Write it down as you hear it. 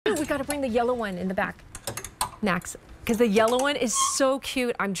got to bring the yellow one in the back, Max, because the yellow one is so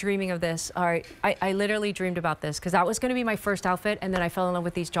cute. I'm dreaming of this. All right, I literally dreamed about this because that was going to be my first outfit, and then I fell in love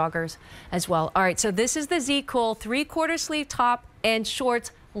with these joggers as well. All right, so this is the Z Cool 3/4 sleeve top and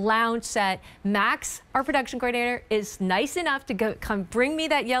shorts lounge set. Max, our production coordinator, is nice enough to come bring me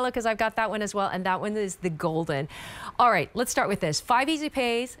that yellow because I've got that one as well, and that one is the golden. All right, let's start with this. 5 easy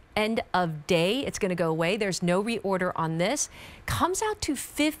pays, end of day. It's going to go away. There's no reorder on this. Comes out to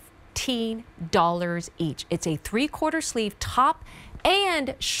 $15 each. It's a 3/4 sleeve top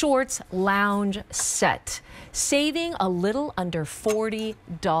and shorts lounge set, saving a little under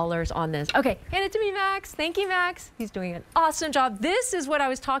 $40 on this. Okay, hand it to me, Max. Thank you, Max. He's doing an awesome job. This is what I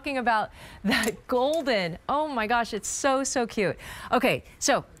was talking about, that golden. Oh my gosh, it's so, so cute. Okay,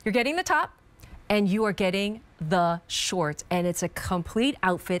 so you're getting the top and you are getting the shorts, and it's a complete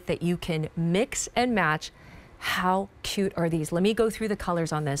outfit that you can mix and match. How cute are these? Let me go through the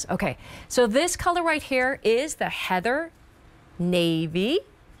colors on this. Okay, so this color right here is the Heather Navy.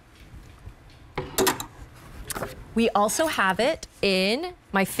 We also have it in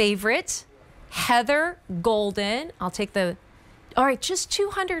my favorite, Heather Golden. I'll take the, all right, just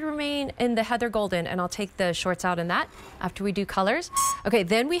 200 remain in the Heather Golden, and I'll take the shorts out in that after we do colors. Okay,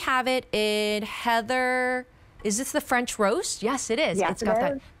 then we have it in Heather, is this the French roast? Yes, it is. Yes, it's got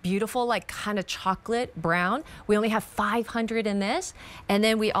that beautiful, like, kind of chocolate brown. We only have 500 in this. And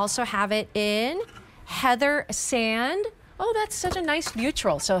then we also have it in Heather Sand. Oh, that's such a nice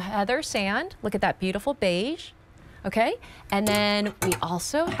neutral. So Heather Sand, look at that beautiful beige. Okay, and then we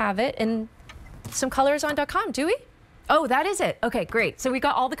also have it in some colors on .com, do we? Oh, that is it. Okay, great. So we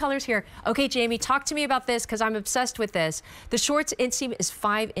got all the colors here. Okay, Jamie, talk to me about this because I'm obsessed with this. The shorts inseam is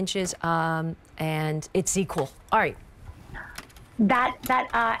 5 inches and it's Z-Cool. All right. That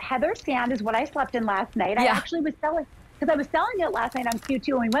Heather Sand is what I slept in last night. Yeah. I actually was selling, because I was selling it last night on Q2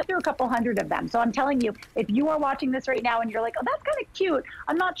 and we went through a couple hundred of them. So I'm telling you, if you are watching this right now and you're like, oh, that's kind of cute,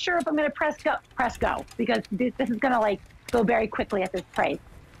 I'm not sure if I'm going to press go because this is going to like go very quickly at this price.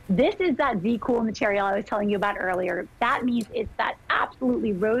 This is that Z-Cool material I was telling you about earlier. That means it's that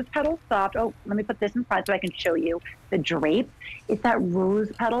absolutely rose petal soft. Oh, let me put this in front so I can show you the drape. It's that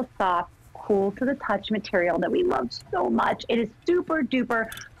rose petal soft, cool to the touch material that we love so much. It is super duper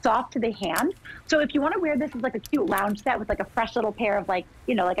soft to the hand. So if you want to wear this as like a cute lounge set with like a fresh little pair of, like,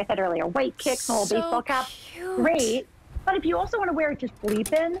 you know, like I said earlier, white kicks and a little baseball cap, great. But if you also want to wear it to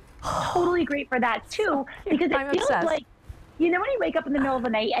sleep in, totally great for that too, because it feels like, you know, when you wake up in the middle of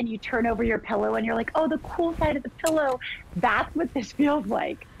the night and you turn over your pillow and you're like, oh, the cool side of the pillow, that's what this feels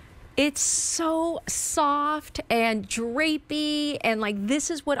like. It's so soft and drapey, and like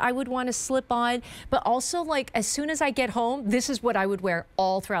this is what I would want to slip on, but also like as soon as I get home, this is what I would wear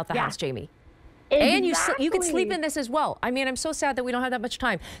all throughout the house, Jamie. Exactly. And you can sleep in this as well. I mean, I'm so sad that we don't have that much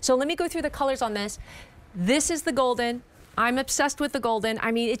time. So let me go through the colors on this. This is the golden. I'm obsessed with the golden.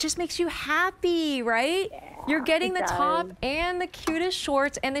 I mean, it just makes you happy, right? Yeah, you're getting the top and the cutest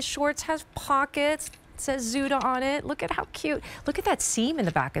shorts, and the shorts has pockets. It says Zuda on it. Look at how cute. Look at that seam in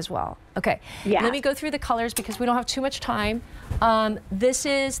the back as well. Okay, let me go through the colors because we don't have too much time. This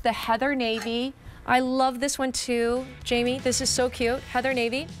is the Heather Navy. I love this one too, Jamie. This is so cute. Heather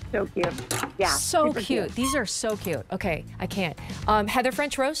Navy. So cute. Yeah. So cute. These are so cute. Okay, I can't. Heather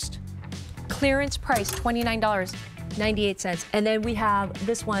French Roast. Clearance price, $29.98. And then we have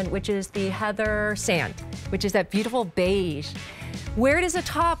this one, which is the Heather Sand, which is that beautiful beige. Wear it as a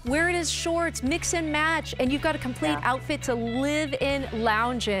top, wear it as shorts, mix and match, and you've got a complete outfit to live in,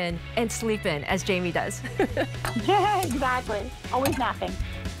 lounge in, and sleep in, as Jamie does. Yeah, exactly. Always napping.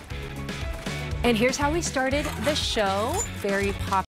 And here's how we started the show. Very popular.